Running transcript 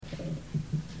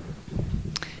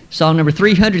Song number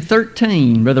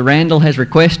 313, Brother Randall has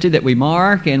requested that we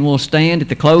mark, and we'll stand at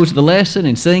the close of the lesson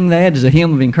and sing that as a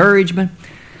hymn of encouragement.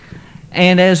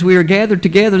 And as we are gathered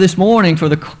together this morning for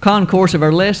the concourse of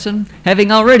our lesson,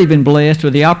 having already been blessed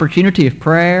with the opportunity of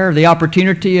prayer, the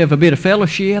opportunity of a bit of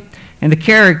fellowship, and the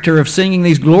character of singing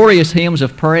these glorious hymns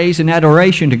of praise and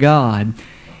adoration to God,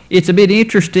 it's a bit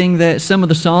interesting that some of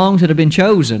the songs that have been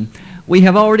chosen, we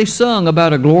have already sung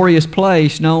about a glorious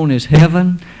place known as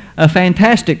heaven, a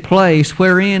fantastic place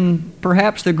wherein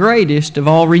perhaps the greatest of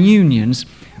all reunions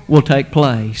will take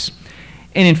place.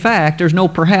 And in fact, there's no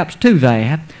perhaps to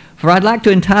that, for I'd like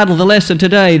to entitle the lesson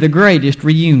today, The Greatest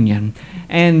Reunion.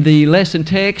 And the lesson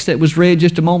text that was read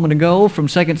just a moment ago from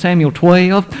 2 Samuel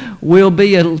 12 will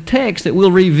be a text that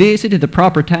we'll revisit at the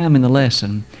proper time in the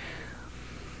lesson.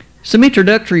 Some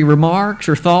introductory remarks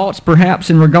or thoughts perhaps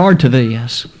in regard to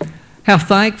this. How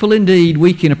thankful indeed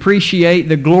we can appreciate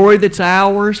the glory that's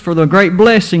ours for the great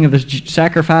blessing of the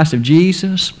sacrifice of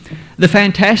Jesus, the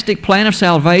fantastic plan of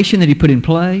salvation that He put in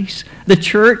place, the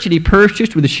church that He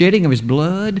purchased with the shedding of His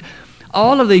blood.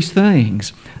 All of these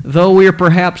things, though we are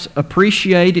perhaps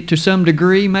appreciate it to some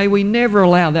degree, may we never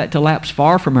allow that to lapse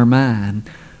far from our mind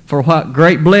for what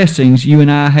great blessings you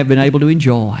and I have been able to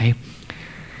enjoy.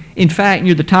 In fact,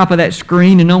 near the top of that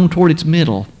screen and on toward its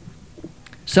middle,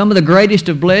 some of the greatest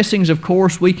of blessings, of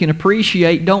course, we can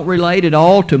appreciate don't relate at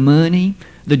all to money,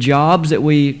 the jobs that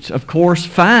we, of course,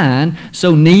 find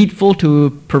so needful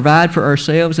to provide for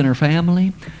ourselves and our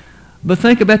family. But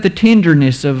think about the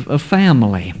tenderness of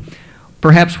family.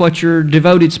 Perhaps what your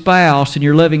devoted spouse and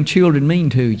your loving children mean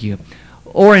to you.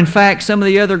 Or, in fact, some of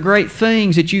the other great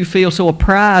things that you feel so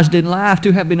apprised in life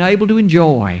to have been able to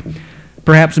enjoy.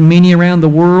 Perhaps many around the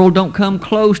world don't come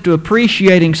close to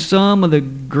appreciating some of the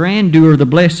grandeur of the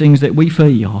blessings that we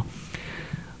feel.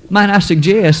 Might I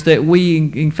suggest that we,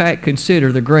 in fact,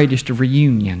 consider the greatest of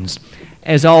reunions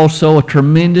as also a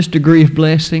tremendous degree of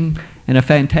blessing and a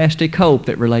fantastic hope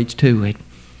that relates to it.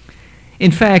 In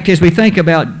fact, as we think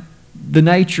about the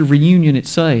nature of reunion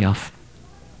itself,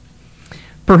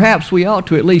 perhaps we ought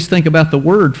to at least think about the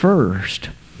word first.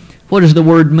 What does the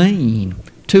word mean?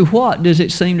 To what does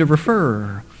it seem to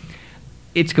refer?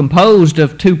 It's composed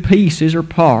of two pieces or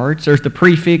parts. There's the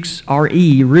prefix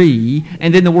re,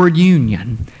 and then the word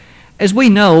union. As we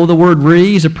know, the word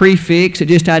re is a prefix. It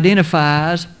just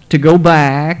identifies to go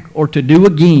back or to do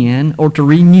again or to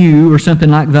renew or something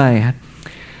like that.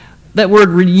 That word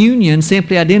reunion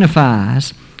simply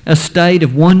identifies a state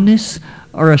of oneness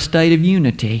or a state of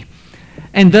unity.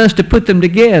 And thus to put them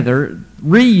together,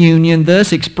 reunion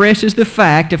thus expresses the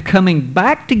fact of coming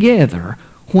back together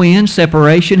when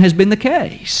separation has been the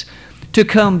case. To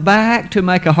come back to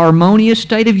make a harmonious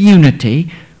state of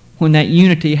unity when that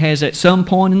unity has at some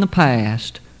point in the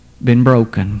past been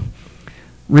broken.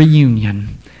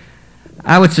 Reunion.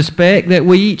 I would suspect that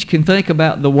we each can think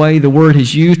about the way the word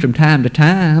is used from time to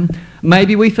time.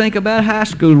 Maybe we think about high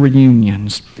school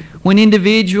reunions, when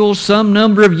individuals some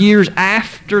number of years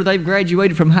after they've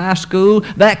graduated from high school,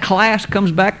 that class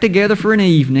comes back together for an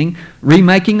evening,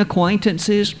 remaking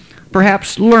acquaintances,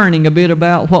 perhaps learning a bit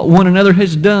about what one another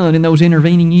has done in those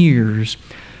intervening years.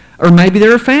 Or maybe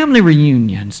there are family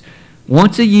reunions.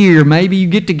 Once a year, maybe you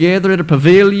get together at a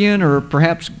pavilion or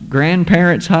perhaps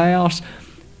grandparents' house,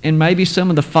 and maybe some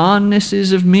of the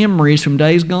fondnesses of memories from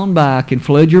days gone by can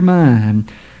flood your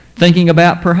mind, thinking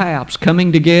about perhaps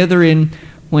coming together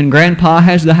when Grandpa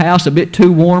has the house a bit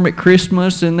too warm at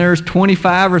Christmas and there's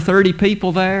 25 or 30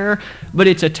 people there, but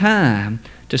it's a time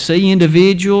to see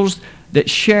individuals that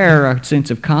share a sense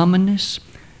of commonness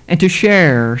and to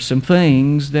share some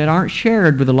things that aren't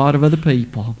shared with a lot of other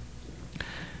people.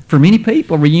 For many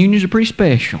people, reunions are pretty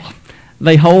special.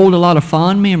 They hold a lot of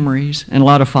fond memories and a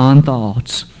lot of fond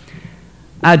thoughts.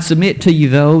 I'd submit to you,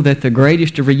 though, that the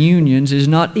greatest of reunions is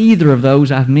not either of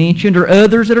those I've mentioned or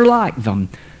others that are like them.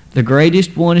 The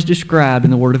greatest one is described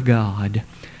in the Word of God.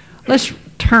 Let's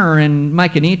turn and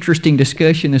make an interesting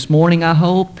discussion this morning, I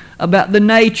hope, about the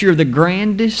nature of the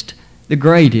grandest, the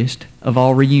greatest of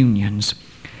all reunions.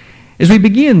 As we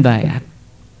begin that,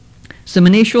 some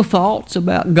initial thoughts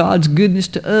about God's goodness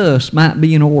to us might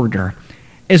be in order.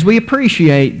 As we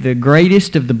appreciate the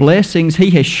greatest of the blessings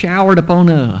He has showered upon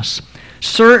us,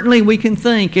 certainly we can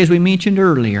think, as we mentioned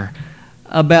earlier,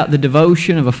 about the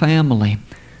devotion of a family,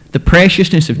 the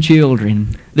preciousness of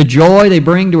children, the joy they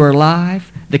bring to our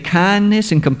life, the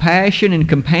kindness and compassion and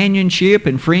companionship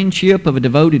and friendship of a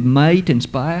devoted mate and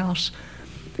spouse.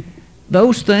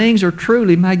 Those things are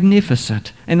truly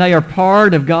magnificent, and they are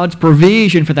part of God's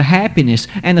provision for the happiness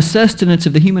and the sustenance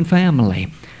of the human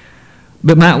family.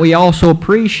 But might we also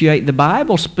appreciate the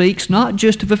Bible speaks not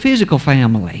just of a physical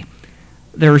family,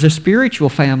 there is a spiritual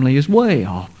family as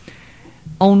well.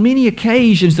 On many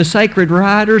occasions, the sacred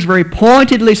writers very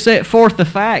pointedly set forth the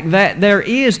fact that there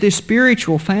is this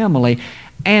spiritual family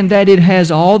and that it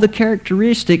has all the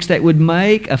characteristics that would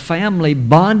make a family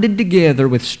bonded together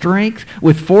with strength,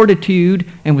 with fortitude,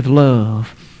 and with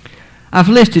love. I've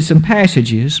listed some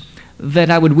passages that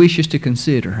I would wish us to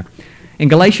consider. In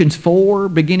Galatians 4,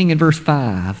 beginning in verse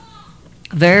 5,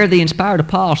 there the inspired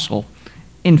apostle,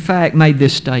 in fact, made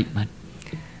this statement: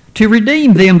 to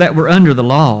redeem them that were under the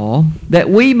law, that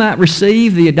we might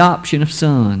receive the adoption of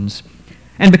sons.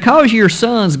 And because ye are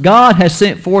sons, God has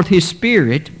sent forth His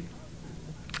Spirit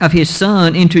of His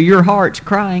Son into your hearts,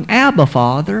 crying, Abba,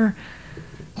 Father.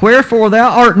 Wherefore thou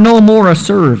art no more a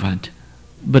servant,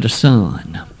 but a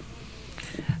son.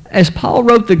 As Paul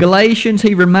wrote the Galatians,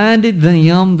 he reminded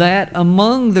them that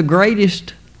among the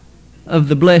greatest of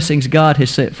the blessings God has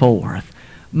set forth,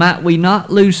 might we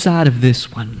not lose sight of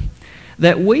this one,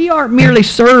 that we aren't merely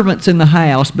servants in the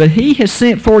house, but He has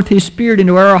sent forth His Spirit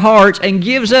into our hearts and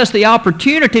gives us the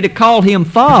opportunity to call Him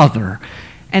Father.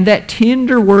 And that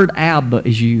tender word Abba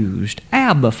is used.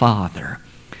 Abba, Father.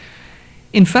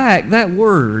 In fact, that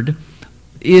word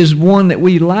is one that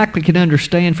we likely can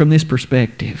understand from this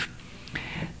perspective.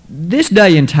 This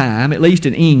day and time, at least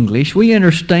in English, we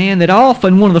understand that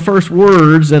often one of the first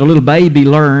words that a little baby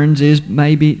learns is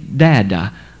maybe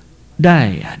dada,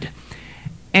 dad.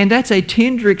 And that's a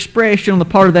tender expression on the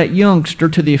part of that youngster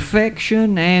to the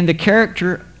affection and the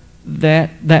character that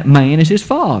that man is his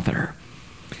father.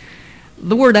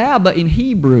 The word Abba in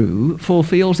Hebrew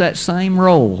fulfills that same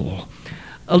role.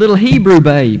 A little Hebrew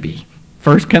baby,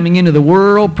 first coming into the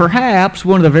world, perhaps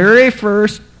one of the very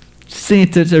first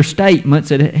sentences or statements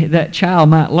that child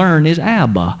might learn is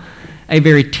Abba, a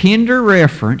very tender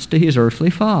reference to his earthly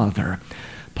father.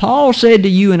 Paul said to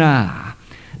you and I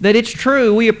that it's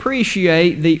true we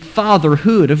appreciate the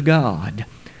fatherhood of God,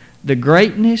 the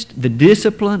greatness, the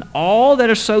discipline, all that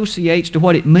associates to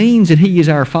what it means that He is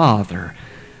our Father.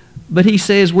 But he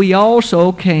says we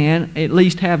also can at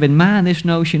least have in mind this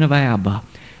notion of Abba,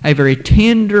 a very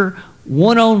tender,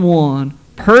 one-on-one,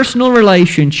 personal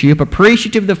relationship,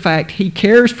 appreciative of the fact He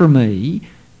cares for me,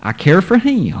 I care for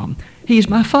Him, He's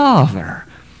my Father.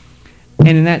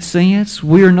 And in that sense,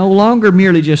 we are no longer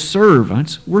merely just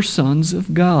servants, we're sons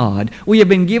of God. We have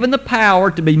been given the power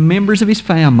to be members of His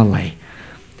family.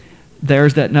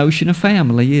 There's that notion of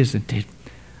family, isn't it?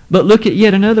 But look at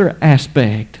yet another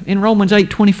aspect. In Romans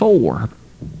 8:24,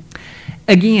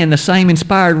 again, the same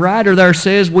inspired writer there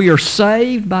says we are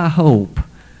saved by hope.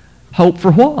 Hope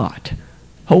for what?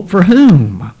 Hope for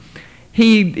whom?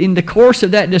 He, in the course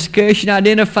of that discussion,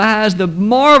 identifies the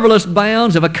marvelous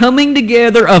bounds of a coming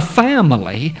together of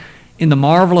family in the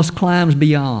marvelous climes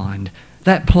beyond.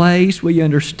 That place we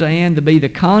understand to be the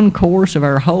concourse of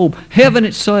our hope, heaven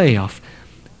itself,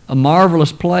 a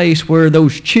marvelous place where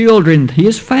those children,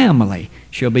 His family,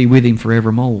 shall be with Him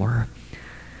forevermore.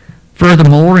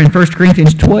 Furthermore, in 1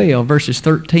 Corinthians 12, verses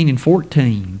 13 and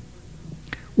 14,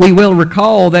 we will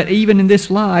recall that even in this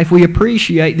life we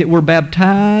appreciate that we're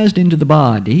baptized into the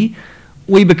body.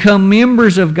 We become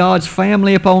members of God's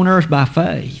family upon earth by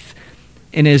faith.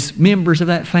 And as members of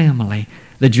that family,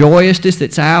 the joyousness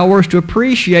that's ours to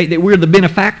appreciate that we're the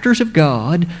benefactors of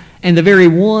God and the very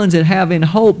ones that have in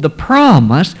hope the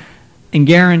promise and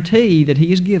guarantee that He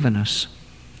has given us.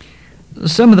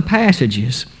 Some of the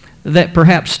passages that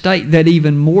perhaps state that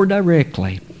even more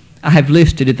directly, I have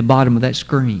listed at the bottom of that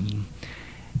screen.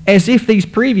 As if these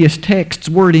previous texts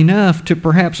weren't enough to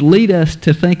perhaps lead us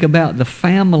to think about the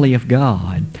family of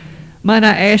God, might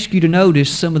I ask you to notice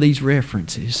some of these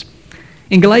references.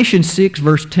 In Galatians 6,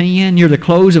 verse 10, near the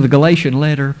close of the Galatian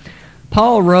letter,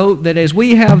 Paul wrote that as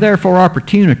we have therefore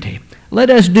opportunity,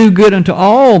 let us do good unto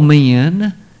all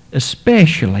men,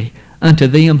 especially unto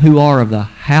them who are of the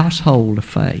household of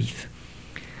faith.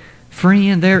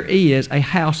 Friend, there is a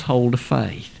household of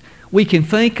faith. We can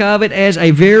think of it as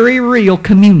a very real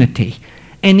community,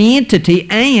 an entity,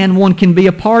 and one can be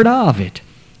a part of it.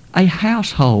 A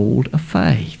household of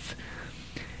faith.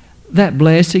 That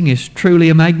blessing is truly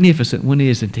a magnificent one,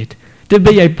 isn't it? To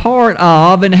be a part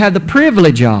of and have the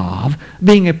privilege of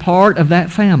being a part of that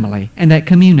family and that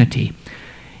community.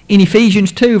 In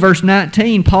Ephesians 2, verse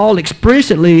 19, Paul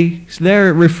explicitly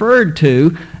there referred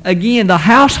to, again, the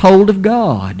household of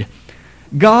God.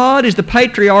 God is the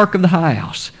patriarch of the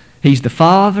house. He's the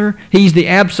father. He's the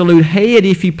absolute head,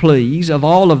 if you please, of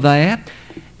all of that.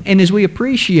 And as we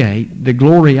appreciate the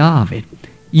glory of it,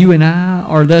 you and I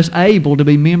are thus able to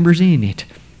be members in it,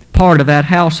 part of that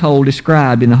household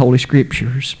described in the Holy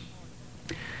Scriptures.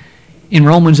 In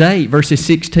Romans 8, verses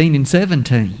 16 and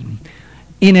 17,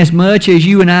 inasmuch as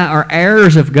you and I are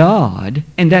heirs of God,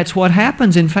 and that's what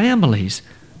happens in families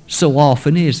so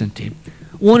often, isn't it?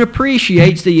 One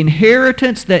appreciates the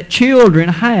inheritance that children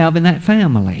have in that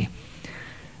family.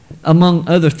 Among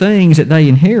other things that they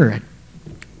inherit,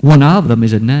 one of them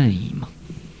is a name.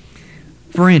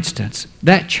 For instance,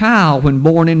 that child, when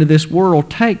born into this world,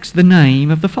 takes the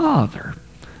name of the father.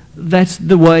 That's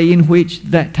the way in which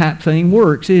that type thing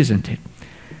works, isn't it?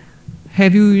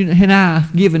 Have you and I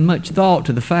given much thought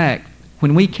to the fact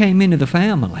when we came into the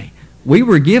family, we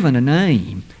were given a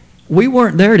name. We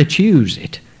weren't there to choose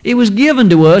it. It was given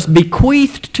to us,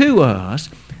 bequeathed to us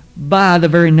by the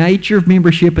very nature of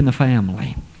membership in the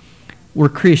family. We're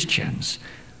Christians.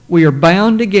 We are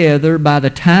bound together by the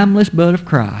timeless blood of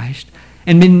Christ.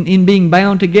 And in being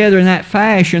bound together in that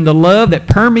fashion, the love that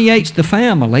permeates the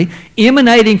family,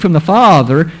 emanating from the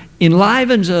Father,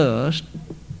 enlivens us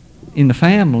in the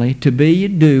family to be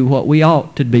and do what we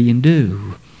ought to be and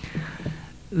do.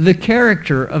 The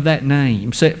character of that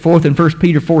name set forth in 1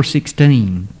 Peter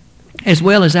 4:16, as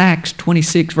well as Acts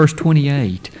 26, verse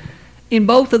 28. In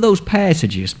both of those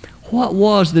passages, what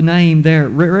was the name there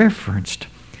referenced?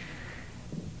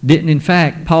 Didn't, in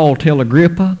fact, Paul tell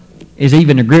Agrippa, as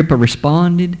even Agrippa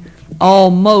responded,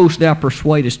 "Almost thou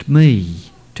persuadest me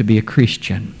to be a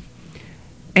Christian."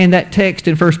 And that text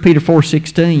in 1 Peter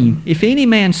 4:16, "If any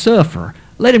man suffer,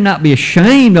 let him not be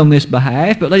ashamed on this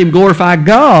behalf, but let him glorify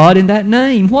God in that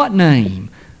name." What name?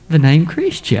 The name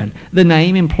Christian, the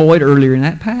name employed earlier in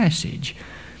that passage.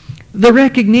 The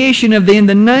recognition of then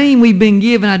the name we've been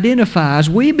given identifies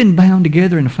we've been bound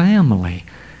together in a family.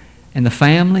 And the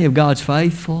family of God's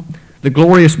faithful, the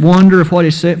glorious wonder of what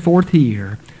is set forth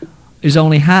here, is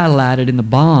only highlighted in the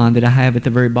bond that I have at the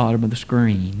very bottom of the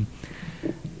screen.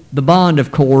 The bond,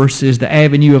 of course, is the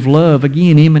avenue of love,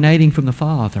 again emanating from the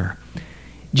Father.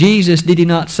 Jesus, did he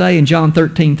not say in John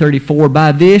 13:34,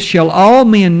 "By this shall all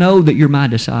men know that you're my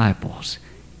disciples,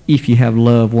 if you have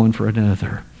love one for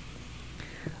another"?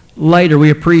 Later we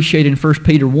appreciate in 1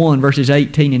 Peter 1, verses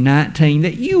 18 and 19,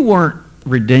 that you weren't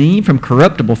redeemed from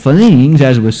corruptible things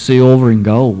as with silver and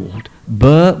gold,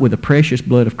 but with the precious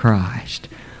blood of Christ.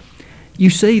 You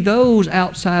see, those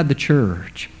outside the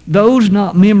church, those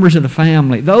not members of the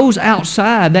family, those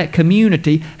outside that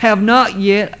community have not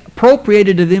yet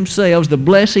appropriated to themselves the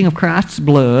blessing of Christ's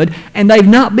blood, and they've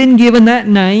not been given that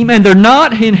name, and they're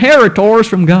not inheritors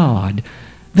from God.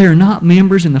 They're not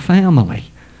members in the family.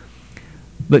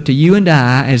 But to you and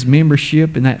I, as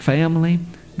membership in that family,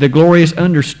 the glorious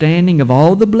understanding of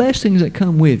all the blessings that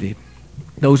come with it,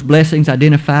 those blessings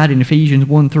identified in Ephesians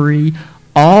 1:3,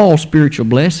 all spiritual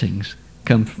blessings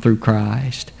come through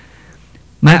Christ.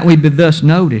 Might we thus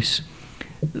notice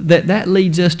that that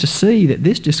leads us to see that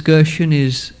this discussion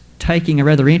is taking a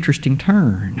rather interesting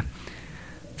turn.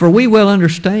 For we well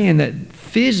understand that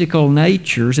physical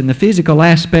natures and the physical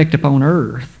aspect upon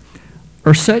earth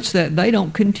are such that they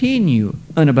don't continue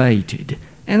unabated,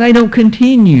 and they don't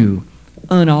continue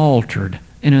unaltered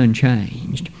and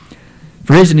unchanged.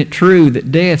 For isn't it true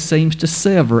that death seems to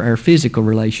sever our physical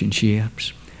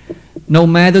relationships? No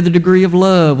matter the degree of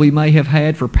love we may have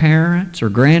had for parents or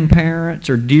grandparents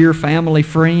or dear family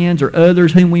friends or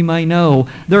others whom we may know,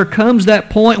 there comes that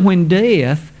point when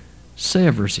death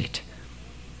severs it.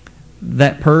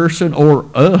 That person or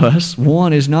us,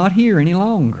 one, is not here any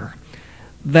longer.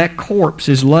 That corpse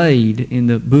is laid in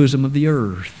the bosom of the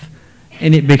earth,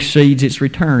 and it proceeds its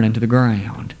return unto the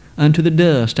ground, unto the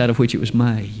dust out of which it was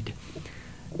made.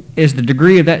 As the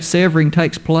degree of that severing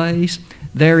takes place,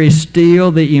 there is still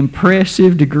the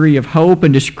impressive degree of hope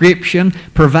and description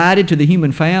provided to the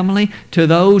human family, to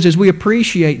those as we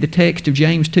appreciate the text of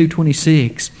James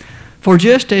 2:26. For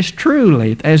just as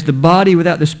truly as the body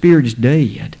without the spirit is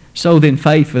dead, so then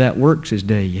faith without works is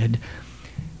dead.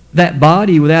 That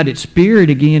body without its spirit,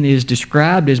 again, is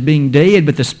described as being dead,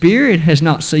 but the spirit has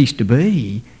not ceased to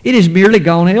be. It has merely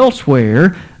gone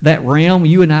elsewhere, that realm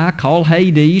you and I call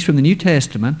Hades from the New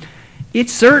Testament. It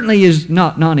certainly is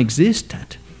not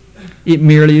non-existent. It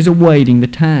merely is awaiting the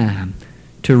time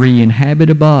to re-inhabit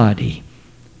a body.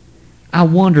 I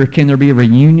wonder, can there be a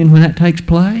reunion when that takes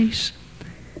place?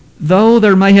 Though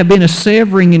there may have been a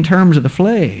severing in terms of the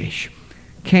flesh,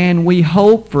 can we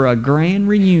hope for a grand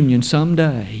reunion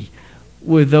someday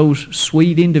with those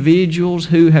sweet individuals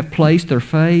who have placed their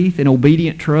faith and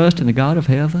obedient trust in the God of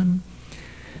heaven?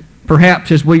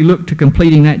 Perhaps as we look to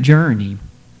completing that journey,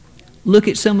 look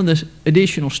at some of the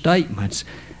additional statements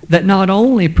that not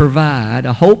only provide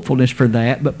a hopefulness for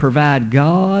that, but provide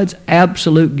God's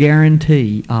absolute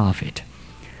guarantee of it.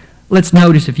 Let's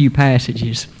notice a few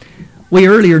passages. We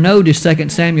earlier noticed 2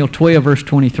 Samuel 12, verse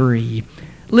 23.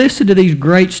 Listen to these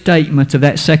great statements of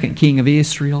that second king of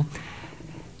Israel.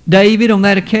 David, on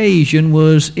that occasion,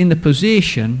 was in the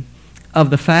position of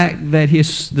the fact that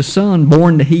the son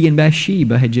born to he and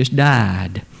Bathsheba had just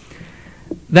died.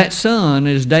 That son,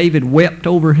 as David wept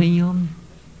over him,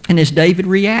 and as David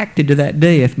reacted to that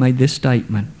death, made this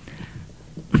statement.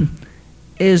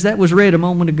 As that was read a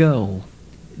moment ago,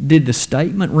 did the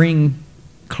statement ring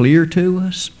clear to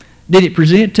us? Did it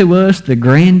present to us the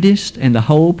grandest and the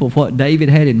hope of what David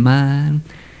had in mind?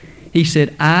 He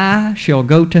said, I shall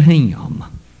go to him,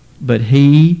 but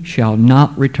he shall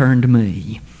not return to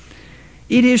me.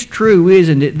 It is true,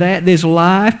 isn't it, that this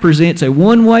life presents a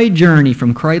one-way journey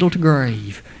from cradle to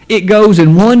grave. It goes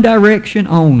in one direction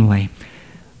only.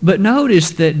 But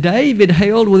notice that David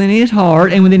held within his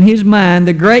heart and within his mind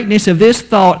the greatness of this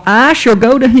thought, I shall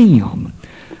go to him.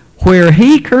 Where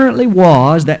he currently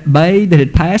was, that babe that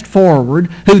had passed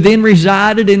forward, who then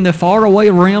resided in the faraway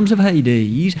realms of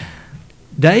Hades,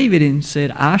 David said,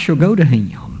 I shall go to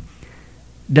him.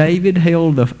 David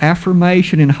held the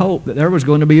affirmation and hope that there was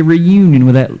going to be a reunion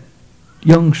with that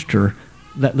youngster,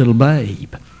 that little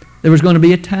babe. There was going to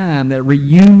be a time that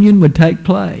reunion would take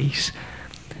place.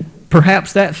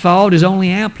 Perhaps that thought is only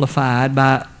amplified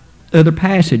by other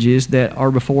passages that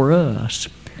are before us.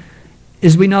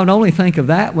 As we not only think of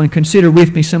that one, consider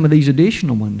with me some of these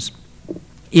additional ones.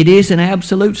 It is an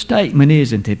absolute statement,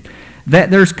 isn't it,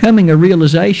 that there's coming a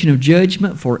realization of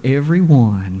judgment for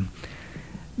everyone.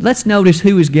 Let's notice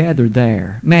who is gathered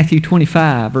there. Matthew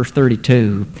 25, verse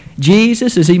 32.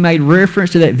 Jesus, as he made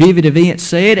reference to that vivid event,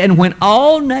 said, and when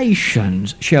all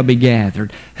nations shall be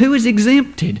gathered, who is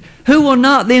exempted? Who will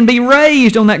not then be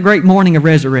raised on that great morning of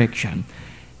resurrection?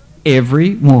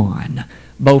 Everyone,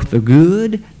 both the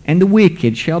good and the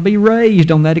wicked, shall be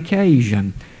raised on that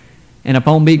occasion. And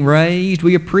upon being raised,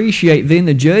 we appreciate then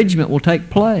the judgment will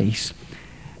take place.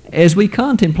 As we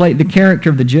contemplate the character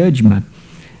of the judgment,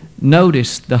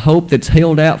 notice the hope that's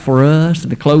held out for us in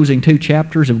the closing two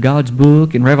chapters of God's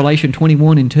book in Revelation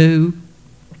 21 and 2.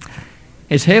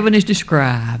 As heaven is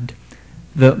described,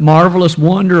 the marvelous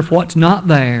wonder of what's not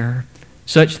there,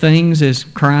 such things as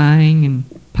crying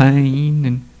and pain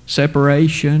and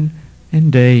separation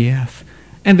and death,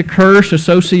 and the curse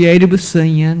associated with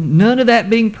sin, none of that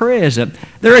being present.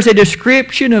 There is a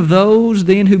description of those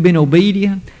then who've been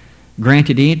obedient,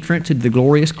 granted entrance into the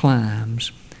glorious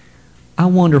climes. I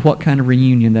wonder what kind of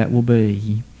reunion that will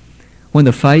be when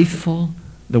the faithful,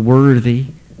 the worthy,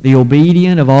 the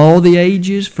obedient of all the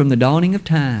ages from the dawning of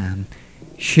time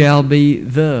shall be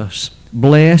thus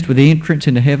blessed with entrance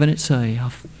into heaven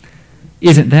itself.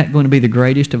 Isn't that going to be the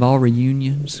greatest of all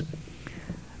reunions?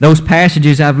 Those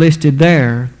passages I've listed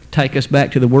there take us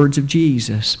back to the words of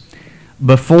Jesus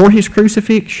before his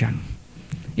crucifixion.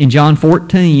 In John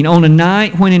 14, on a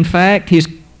night when in fact his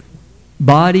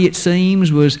body, it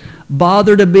seems, was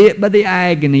bothered a bit by the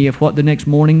agony of what the next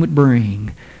morning would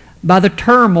bring, by the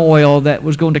turmoil that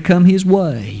was going to come his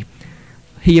way.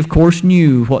 He, of course,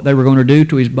 knew what they were going to do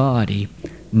to his body,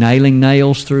 nailing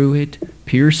nails through it,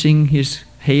 piercing his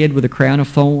head with a crown of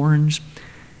thorns.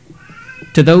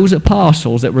 To those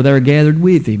apostles that were there gathered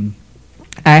with him,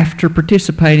 after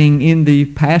participating in the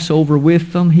Passover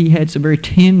with them, he had some very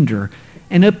tender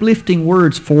and uplifting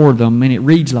words for them, and it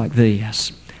reads like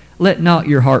this: let not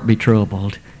your heart be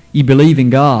troubled. Ye believe in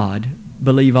God,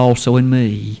 believe also in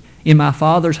me. In my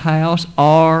Father's house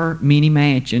are many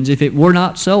mansions. If it were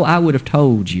not so, I would have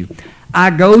told you. I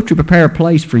go to prepare a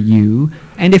place for you,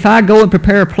 and if I go and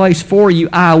prepare a place for you,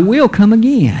 I will come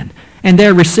again, and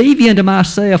there receive you unto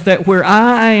myself, that where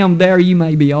I am, there you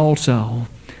may be also.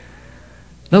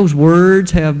 Those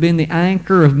words have been the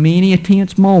anchor of many a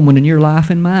tense moment in your life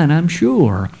and mine, I'm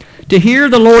sure. To hear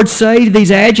the Lord say to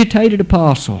these agitated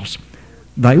apostles,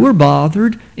 they were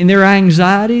bothered in their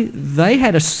anxiety. They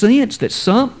had a sense that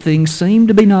something seemed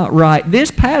to be not right.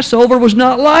 This Passover was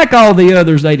not like all the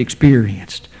others they'd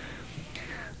experienced.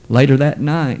 Later that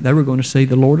night, they were going to see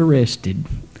the Lord arrested.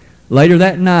 Later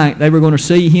that night, they were going to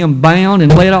see him bound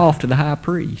and led off to the high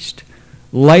priest.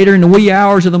 Later in the wee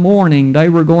hours of the morning, they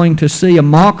were going to see a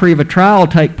mockery of a trial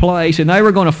take place, and they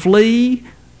were going to flee.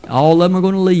 All of them were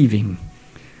going to leave him.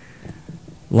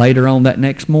 Later on that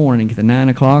next morning, at the 9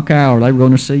 o'clock hour, they were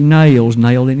going to see nails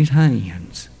nailed in his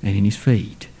hands and in his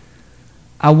feet.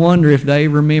 I wonder if they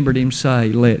remembered him say,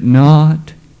 let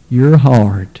not your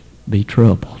heart be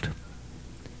troubled.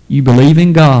 You believe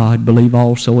in God, believe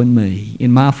also in me.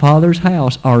 In my Father's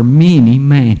house are many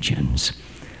mansions.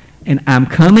 And I'm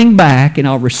coming back, and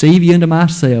I'll receive you unto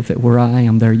myself, that where I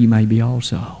am, there you may be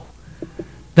also.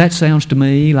 That sounds to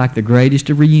me like the greatest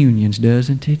of reunions,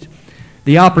 doesn't it?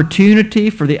 The opportunity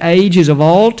for the ages of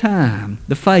all time,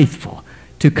 the faithful,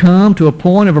 to come to a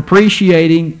point of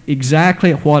appreciating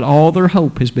exactly what all their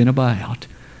hope has been about.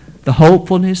 The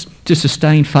hopefulness to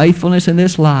sustain faithfulness in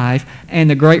this life and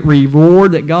the great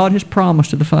reward that God has promised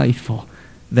to the faithful,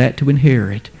 that to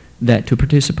inherit, that to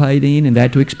participate in, and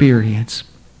that to experience.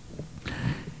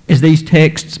 As these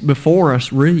texts before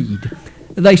us read,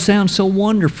 they sound so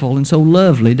wonderful and so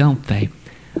lovely, don't they?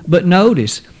 But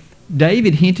notice,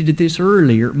 David hinted at this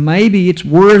earlier. Maybe it's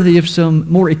worthy of some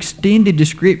more extended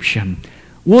description.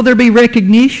 Will there be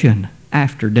recognition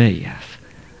after death?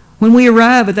 When we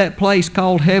arrive at that place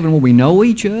called heaven, will we know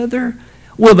each other?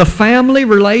 Will the family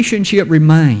relationship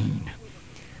remain?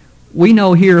 We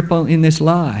know here in this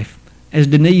life, as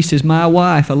Denise is my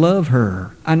wife, I love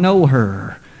her, I know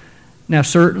her. Now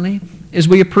certainly, as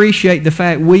we appreciate the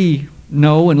fact we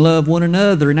know and love one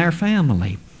another in our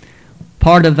family,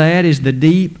 part of that is the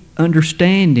deep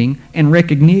understanding and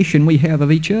recognition we have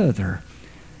of each other.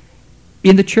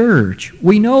 In the church,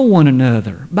 we know one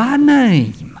another by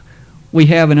name. We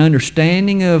have an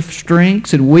understanding of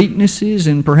strengths and weaknesses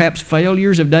and perhaps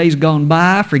failures of days gone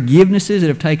by, forgivenesses that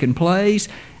have taken place,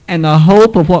 and the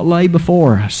hope of what lay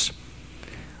before us.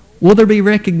 Will there be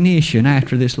recognition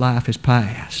after this life is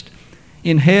past?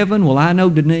 In heaven, will I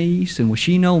know Denise and will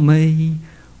she know me?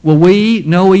 Will we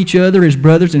know each other as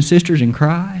brothers and sisters in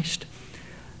Christ?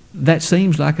 That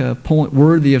seems like a point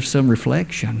worthy of some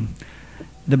reflection.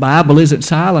 The Bible isn't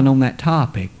silent on that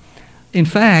topic. In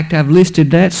fact, I've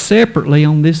listed that separately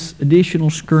on this additional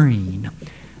screen.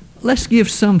 Let's give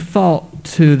some thought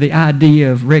to the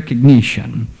idea of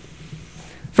recognition.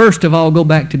 First of all, go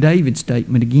back to David's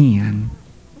statement again.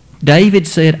 David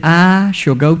said, I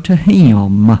shall go to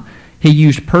him. He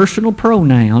used personal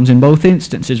pronouns in both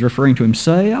instances, referring to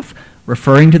himself,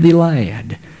 referring to the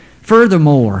lad.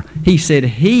 Furthermore, he said,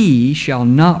 he shall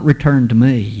not return to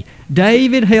me.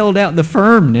 David held out the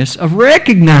firmness of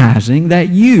recognizing that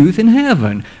youth in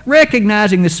heaven,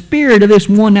 recognizing the spirit of this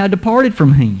one now departed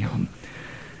from him.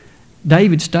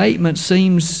 David's statement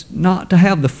seems not to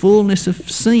have the fullness of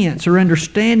sense or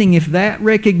understanding if that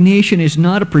recognition is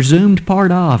not a presumed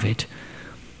part of it.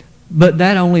 But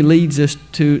that only leads us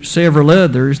to several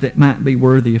others that might be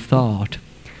worthy of thought.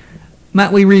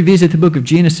 Might we revisit the book of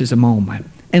Genesis a moment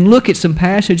and look at some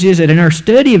passages that in our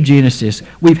study of Genesis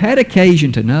we've had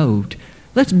occasion to note?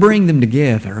 Let's bring them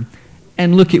together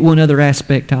and look at one other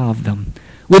aspect of them.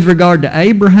 With regard to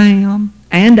Abraham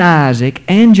and Isaac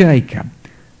and Jacob,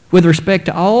 with respect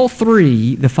to all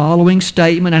three, the following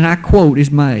statement, and I quote,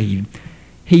 is made.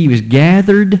 He was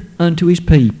gathered unto his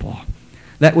people.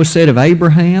 That was said of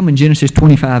Abraham in Genesis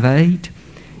 25:8.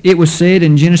 It was said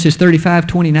in Genesis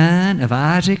 35:29 of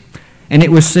Isaac. And it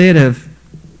was said of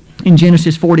in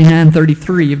Genesis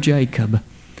 49:33 of Jacob.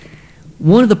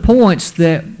 One of the points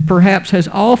that perhaps has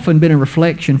often been a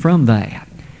reflection from that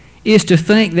is to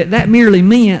think that that merely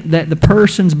meant that the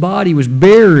person's body was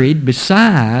buried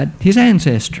beside his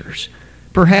ancestors.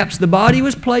 Perhaps the body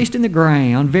was placed in the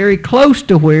ground very close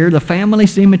to where the family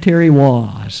cemetery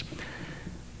was.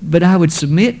 But I would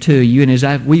submit to you, and as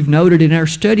we've noted in our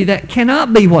study, that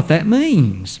cannot be what that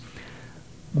means.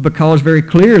 Because very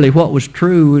clearly what was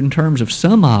true in terms of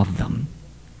some of them,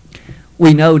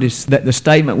 we notice that the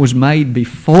statement was made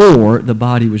before the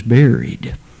body was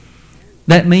buried.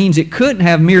 That means it couldn't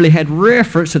have merely had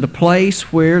reference to the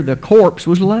place where the corpse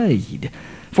was laid.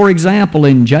 For example,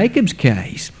 in Jacob's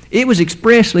case, it was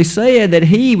expressly said that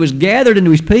he was gathered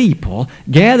into his people,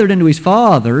 gathered into his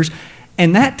fathers,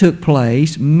 and that took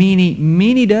place many,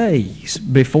 many days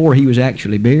before he was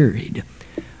actually buried.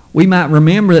 We might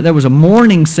remember that there was a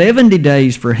mourning 70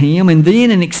 days for him, and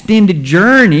then an extended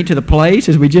journey to the place,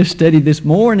 as we just studied this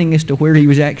morning, as to where he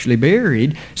was actually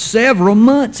buried. Several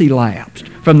months elapsed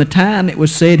from the time it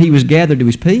was said he was gathered to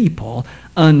his people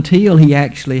until he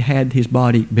actually had his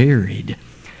body buried.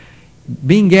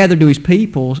 Being gathered to his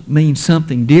people means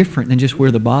something different than just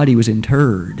where the body was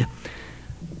interred.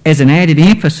 As an added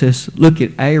emphasis, look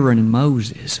at Aaron and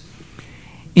Moses.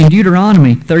 In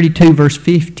Deuteronomy 32, verse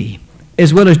 50,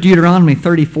 as well as Deuteronomy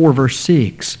 34, verse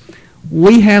 6,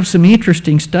 we have some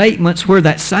interesting statements where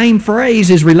that same phrase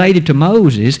is related to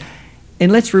Moses.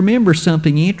 And let's remember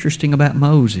something interesting about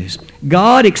Moses.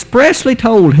 God expressly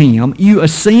told him, you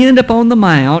ascend upon the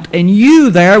mount, and you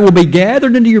there will be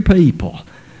gathered into your people.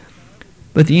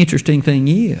 But the interesting thing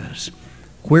is,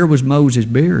 where was Moses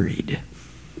buried?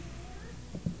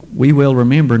 We will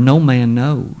remember, no man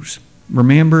knows.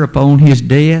 Remember, upon his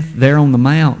death there on the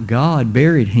mount, God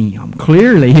buried him.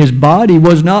 Clearly, his body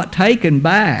was not taken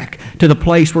back to the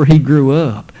place where he grew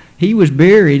up. He was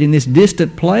buried in this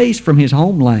distant place from his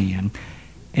homeland.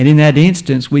 And in that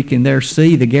instance, we can there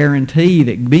see the guarantee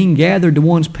that being gathered to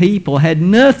one's people had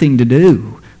nothing to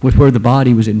do with where the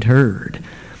body was interred.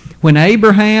 When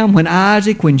Abraham, when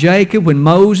Isaac, when Jacob, when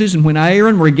Moses, and when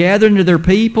Aaron were gathered into their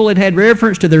people, it had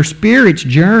reference to their spirit's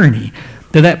journey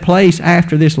to that place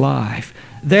after this life.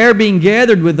 They're being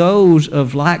gathered with those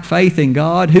of like faith in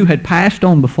God who had passed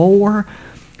on before.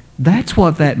 That's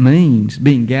what that means,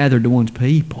 being gathered to one's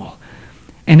people.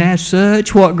 And as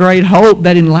such, what great hope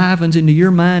that enlivens into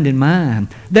your mind and mine,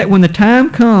 that when the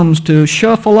time comes to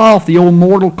shuffle off the old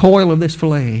mortal coil of this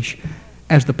flesh,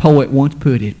 as the poet once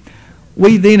put it,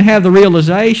 we then have the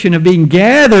realization of being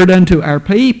gathered unto our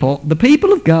people, the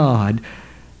people of God,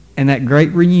 and that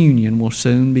great reunion will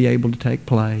soon be able to take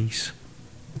place.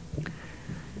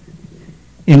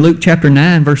 In Luke chapter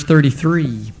 9, verse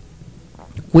 33,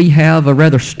 we have a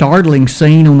rather startling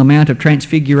scene on the Mount of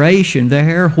Transfiguration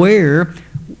there where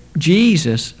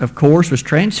Jesus, of course, was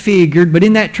transfigured, but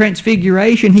in that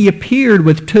transfiguration he appeared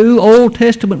with two Old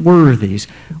Testament worthies.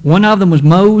 One of them was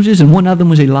Moses and one of them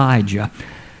was Elijah.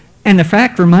 And the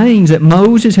fact remains that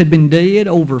Moses had been dead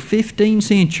over 15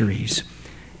 centuries.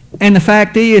 And the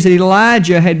fact is that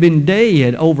Elijah had been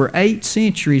dead over 8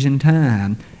 centuries in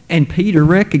time, and Peter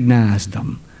recognized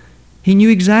them. He knew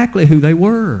exactly who they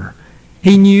were.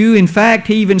 He knew, in fact,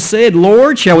 he even said,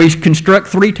 Lord, shall we construct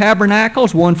 3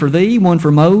 tabernacles, one for thee, one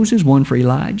for Moses, one for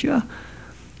Elijah?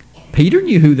 Peter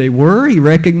knew who they were. He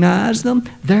recognized them.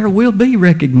 There will be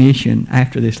recognition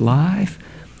after this life.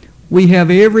 We have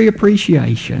every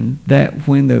appreciation that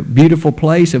when the beautiful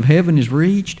place of heaven is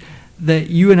reached, that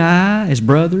you and I, as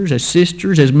brothers, as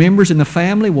sisters, as members in the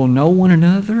family, will know one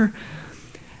another.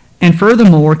 And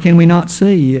furthermore, can we not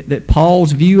see that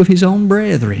Paul's view of his own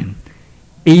brethren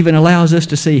even allows us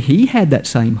to see he had that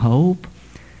same hope?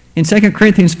 In 2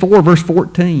 Corinthians 4, verse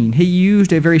 14, he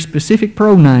used a very specific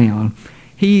pronoun.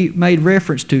 He made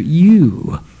reference to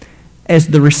you as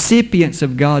the recipients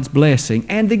of God's blessing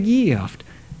and the gift.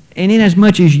 And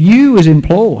inasmuch as you is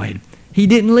employed, he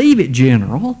didn't leave it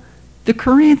general. The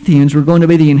Corinthians were going to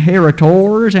be the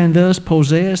inheritors and thus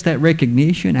possess that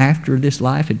recognition after this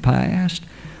life had passed.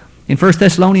 In 1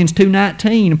 Thessalonians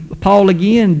 2:19, Paul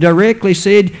again directly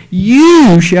said,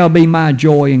 you shall be my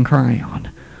joy and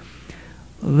crown.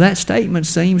 That statement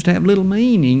seems to have little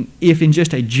meaning if in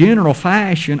just a general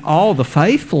fashion all the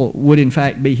faithful would in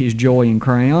fact be his joy and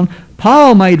crown.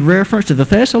 Paul made reference to the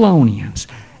Thessalonians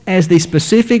as the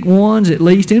specific ones, at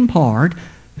least in part,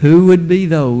 who would be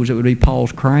those that would be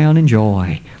Paul's crown and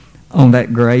joy on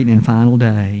that great and final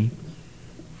day.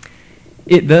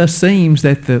 It thus seems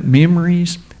that the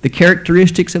memories, the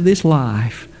characteristics of this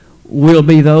life will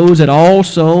be those that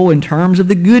also, in terms of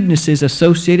the goodnesses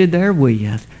associated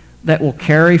therewith, that will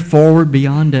carry forward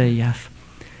beyond death.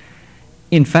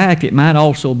 In fact, it might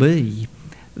also be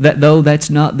that though that's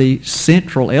not the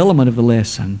central element of the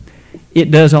lesson, it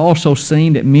does also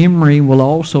seem that memory will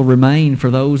also remain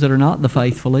for those that are not the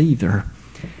faithful either.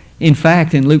 In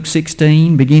fact, in Luke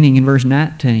 16, beginning in verse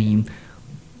 19,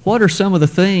 what are some of the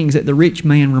things that the rich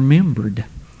man remembered?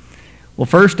 Well,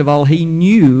 first of all, he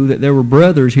knew that there were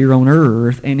brothers here on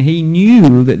earth, and he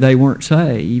knew that they weren't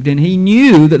saved, and he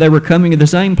knew that they were coming to the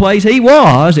same place he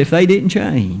was if they didn't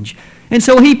change. And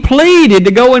so he pleaded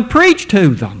to go and preach to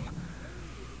them.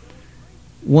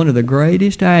 One of the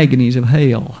greatest agonies of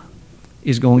hell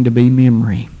is going to be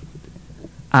memory.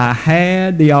 I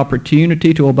had the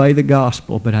opportunity to obey the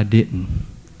gospel, but I didn't.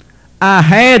 I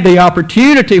had the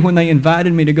opportunity when they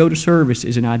invited me to go to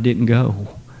services, and I didn't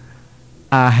go.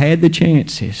 I had the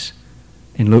chances,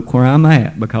 and look where I'm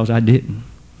at because I didn't.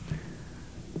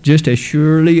 Just as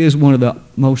surely as one of the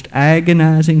most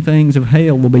agonizing things of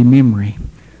hell will be memory,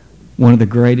 one of the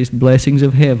greatest blessings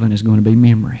of heaven is going to be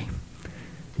memory.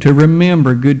 To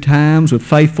remember good times with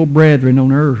faithful brethren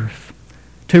on earth.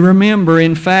 To remember,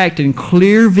 in fact, in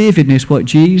clear vividness what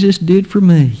Jesus did for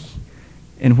me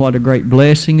and what a great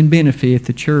blessing and benefit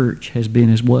the church has been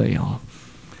as well.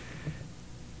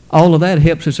 All of that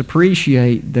helps us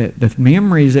appreciate that the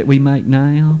memories that we make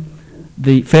now,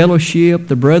 the fellowship,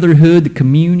 the brotherhood, the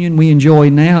communion we enjoy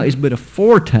now is but a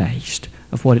foretaste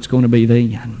of what it's going to be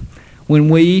then, when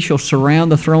we shall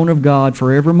surround the throne of God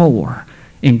forevermore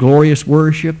in glorious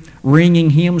worship,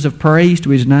 ringing hymns of praise to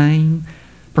his name.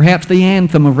 Perhaps the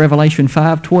anthem of Revelation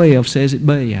 5:12 says it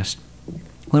best.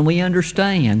 When we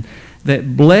understand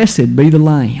that blessed be the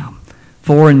Lamb,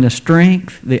 for in the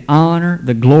strength, the honor,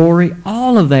 the glory,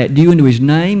 all of that due unto his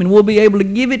name, and we'll be able to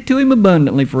give it to him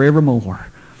abundantly forevermore.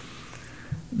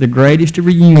 The greatest of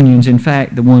reunions, in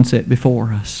fact, the one set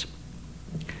before us.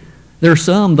 There are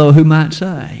some, though, who might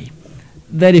say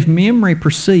that if memory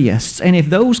persists, and if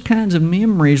those kinds of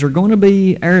memories are going to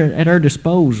be at our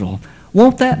disposal,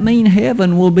 won't that mean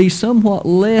heaven will be somewhat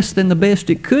less than the best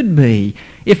it could be?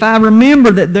 If I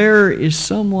remember that there is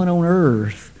someone on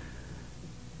earth,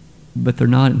 but they're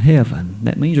not in heaven,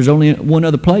 that means there's only one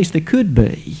other place they could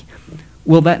be.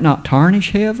 Will that not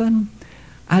tarnish heaven?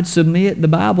 I'd submit the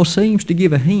Bible seems to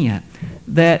give a hint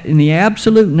that in the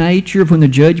absolute nature of when the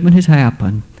judgment has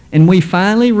happened, and we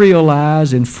finally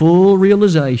realize in full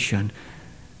realization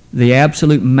the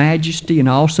absolute majesty and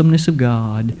awesomeness of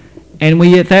God, and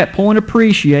we at that point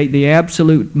appreciate the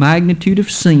absolute magnitude of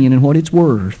sin and what it's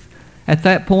worth, at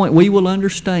that point we will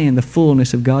understand the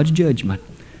fullness of God's judgment.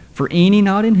 For any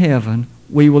not in heaven,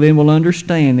 we will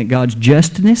understand that God's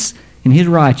justness and His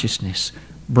righteousness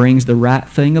brings the right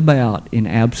thing about in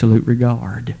absolute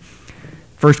regard.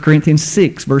 1 Corinthians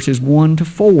 6, verses 1 to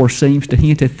 4 seems to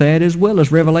hint at that, as well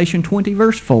as Revelation 20,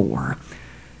 verse 4.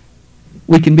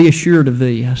 We can be assured of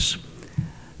this.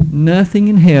 Nothing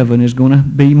in heaven is going to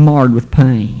be marred with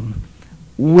pain,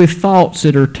 with thoughts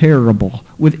that are terrible,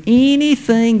 with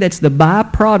anything that's the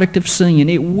byproduct of sin.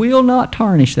 It will not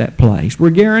tarnish that place.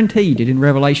 We're guaranteed it in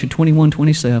Revelation 21,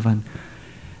 27.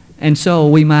 And so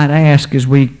we might ask as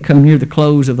we come near the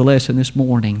close of the lesson this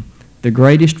morning, the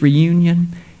greatest reunion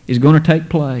is going to take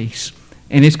place,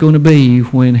 and it's going to be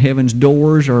when heaven's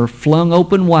doors are flung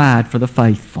open wide for the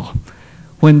faithful.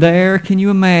 When there, can you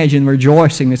imagine the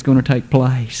rejoicing that's going to take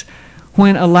place?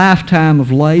 When a lifetime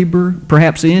of labor,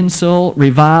 perhaps insult,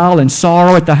 revile, and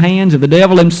sorrow at the hands of the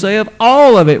devil himself,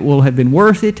 all of it will have been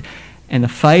worth it, and the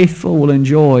faithful will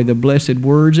enjoy the blessed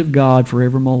words of God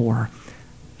forevermore,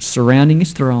 surrounding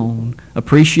His throne,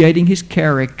 appreciating His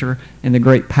character, and the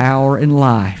great power and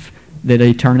life that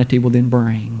eternity will then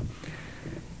bring.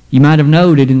 You might have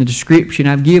noted in the description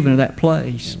I've given of that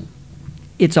place,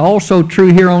 it's also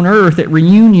true here on earth that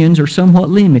reunions are somewhat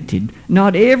limited.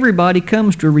 Not everybody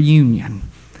comes to a reunion.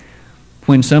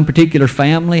 When some particular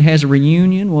family has a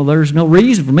reunion, well, there's no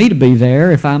reason for me to be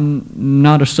there if I'm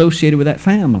not associated with that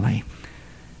family.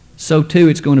 So too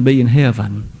it's going to be in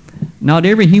heaven. Not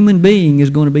every human being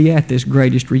is going to be at this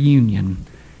greatest reunion.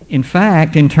 In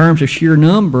fact, in terms of sheer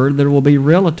number, there will be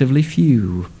relatively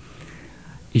few.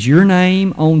 Is your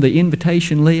name on the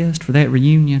invitation list for that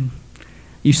reunion?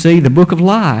 You see, the book of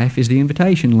life is the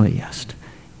invitation list.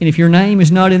 And if your name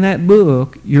is not in that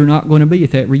book, you're not going to be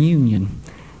at that reunion.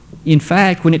 In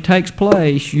fact, when it takes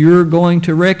place, you're going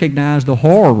to recognize the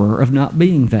horror of not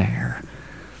being there.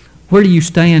 Where do you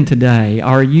stand today?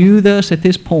 Are you thus at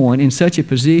this point in such a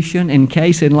position and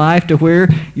case in life to where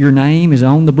your name is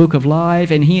on the book of life,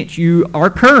 and hence you are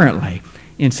currently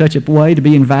in such a way to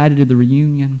be invited to the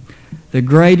reunion? The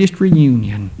greatest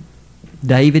reunion.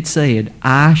 David said,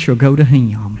 I shall go to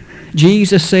Him.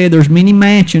 Jesus said there's many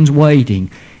mansions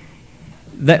waiting.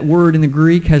 That word in the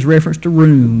Greek has reference to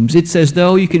rooms. It's as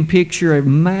though you can picture a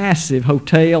massive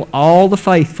hotel. All the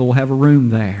faithful will have a room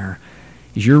there.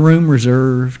 Is your room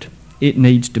reserved? It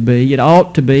needs to be. It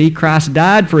ought to be. Christ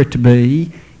died for it to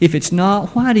be. If it's not,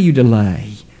 why do you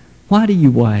delay? Why do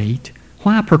you wait?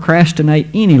 Why procrastinate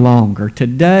any longer?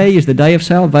 Today is the day of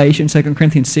salvation, 2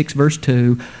 Corinthians 6, verse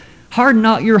 2. Harden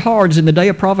not your hearts in the day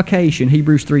of provocation,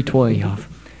 Hebrews 3:12.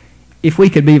 If we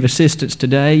could be of assistance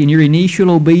today in your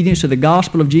initial obedience to the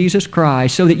gospel of Jesus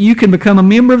Christ so that you can become a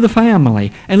member of the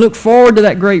family and look forward to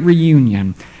that great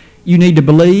reunion, you need to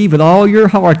believe with all your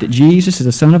heart that Jesus is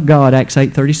the Son of God, Acts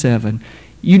 8:37.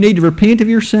 You need to repent of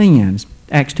your sins,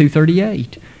 Acts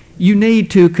 2:38. You need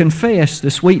to confess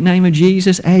the sweet name of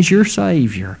Jesus as your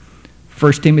Savior,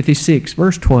 1 Timothy 6,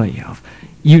 verse 12.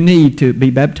 You need to be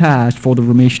baptized for the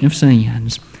remission of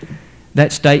sins.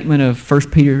 That statement of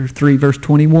 1 Peter 3, verse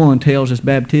 21 tells us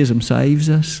baptism saves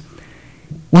us.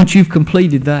 Once you've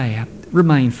completed that,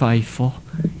 remain faithful.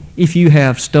 If you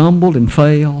have stumbled and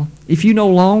failed, if you no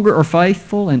longer are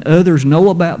faithful and others know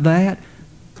about that,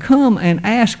 come and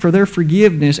ask for their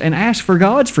forgiveness and ask for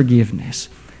God's forgiveness.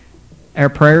 Our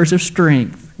prayers of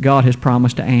strength, God has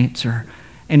promised to answer.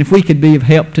 And if we could be of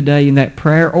help today in that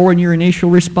prayer or in your initial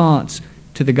response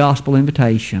to the gospel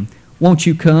invitation, won't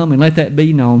you come and let that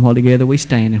be known while together we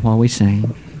stand and while we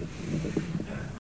sing?